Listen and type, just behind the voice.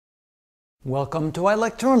Welcome to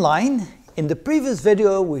iLectureOnline. In the previous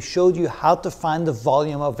video, we showed you how to find the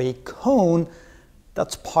volume of a cone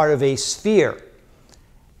that's part of a sphere.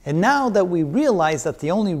 And now that we realize that the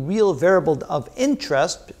only real variable of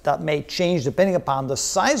interest that may change depending upon the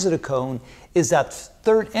size of the cone is that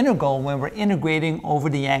third integral when we're integrating over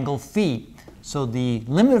the angle phi. So the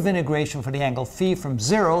limit of integration for the angle phi from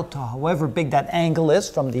 0 to however big that angle is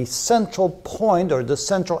from the central point or the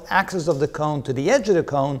central axis of the cone to the edge of the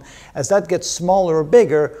cone, as that gets smaller or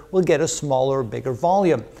bigger, we'll get a smaller or bigger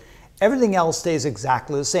volume. Everything else stays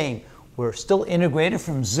exactly the same. We're still integrated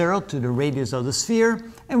from 0 to the radius of the sphere,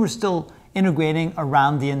 and we're still integrating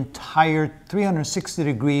around the entire 360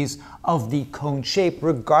 degrees of the cone shape,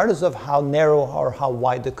 regardless of how narrow or how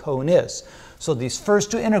wide the cone is. So these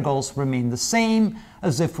first two integrals remain the same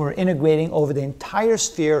as if we're integrating over the entire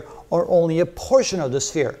sphere or only a portion of the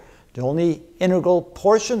sphere. The only integral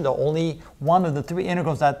portion, the only one of the three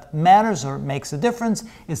integrals that matters or makes a difference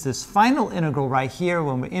is this final integral right here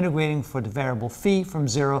when we're integrating for the variable phi from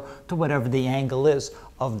 0 to whatever the angle is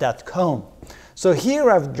of that cone. So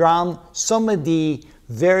here I've drawn some of the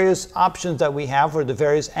various options that we have or the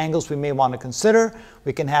various angles we may want to consider.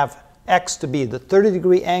 We can have x to be the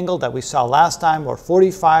 30-degree angle that we saw last time, or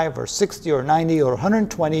 45, or 60, or 90, or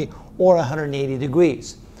 120, or 180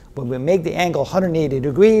 degrees. When we make the angle 180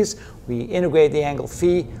 degrees, we integrate the angle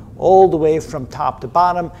phi all the way from top to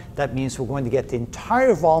bottom. That means we're going to get the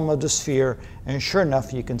entire volume of the sphere, and sure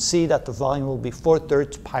enough, you can see that the volume will be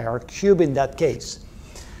 4/3 pi r cubed in that case.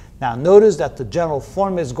 Now notice that the general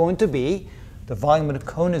form is going to be, the volume of the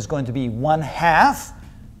cone is going to be 1/2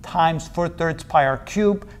 times 4/3 pi r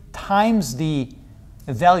cubed times the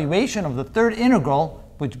evaluation of the third integral,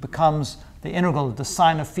 which becomes the integral of the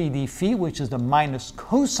sine of phi d phi, which is the minus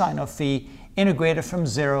cosine of phi, integrated from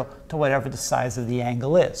 0 to whatever the size of the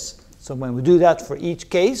angle is. So when we do that for each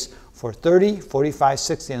case, for 30, 45,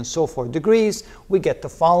 60, and so forth degrees, we get the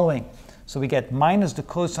following. So we get minus the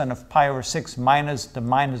cosine of pi over 6 minus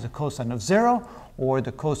the cosine of 0, or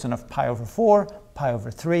the cosine of pi over 4, pi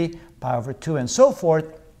over 3, pi over 2, and so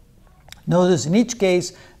forth. Notice in each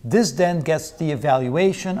case, this then gets the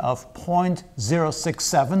evaluation of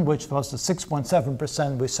 0.067, which was the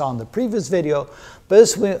 6.7% we saw in the previous video. But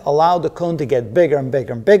this will allow the cone to get bigger and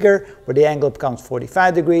bigger and bigger, where the angle becomes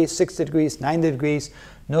 45 degrees, 60 degrees, 90 degrees.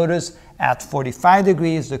 Notice at 45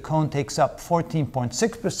 degrees, the cone takes up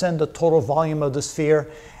 14.6% the total volume of the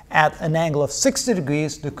sphere. At an angle of 60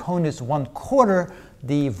 degrees, the cone is 1/4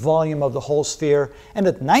 the volume of the whole sphere, and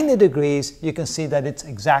at 90 degrees you can see that it's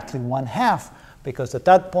exactly 1/2, because at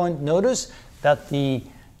that point notice that the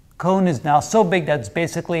cone is now so big that it's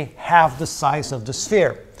basically half the size of the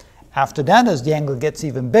sphere. After that, as the angle gets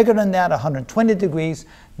even bigger than that, 120 degrees,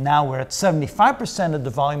 now we're at 75% of the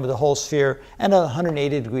volume of the whole sphere, and at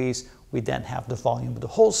 180 degrees we then have the volume of the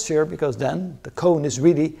whole sphere, because then the cone is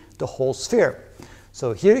really the whole sphere.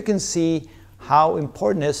 So here you can see how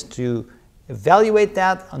important it is to evaluate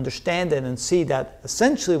that, understand it, and see that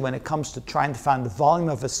essentially when it comes to trying to find the volume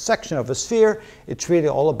of a section of a sphere, it's really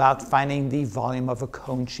all about finding the volume of a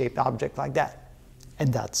cone-shaped object like that.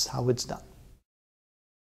 And that's how it's done.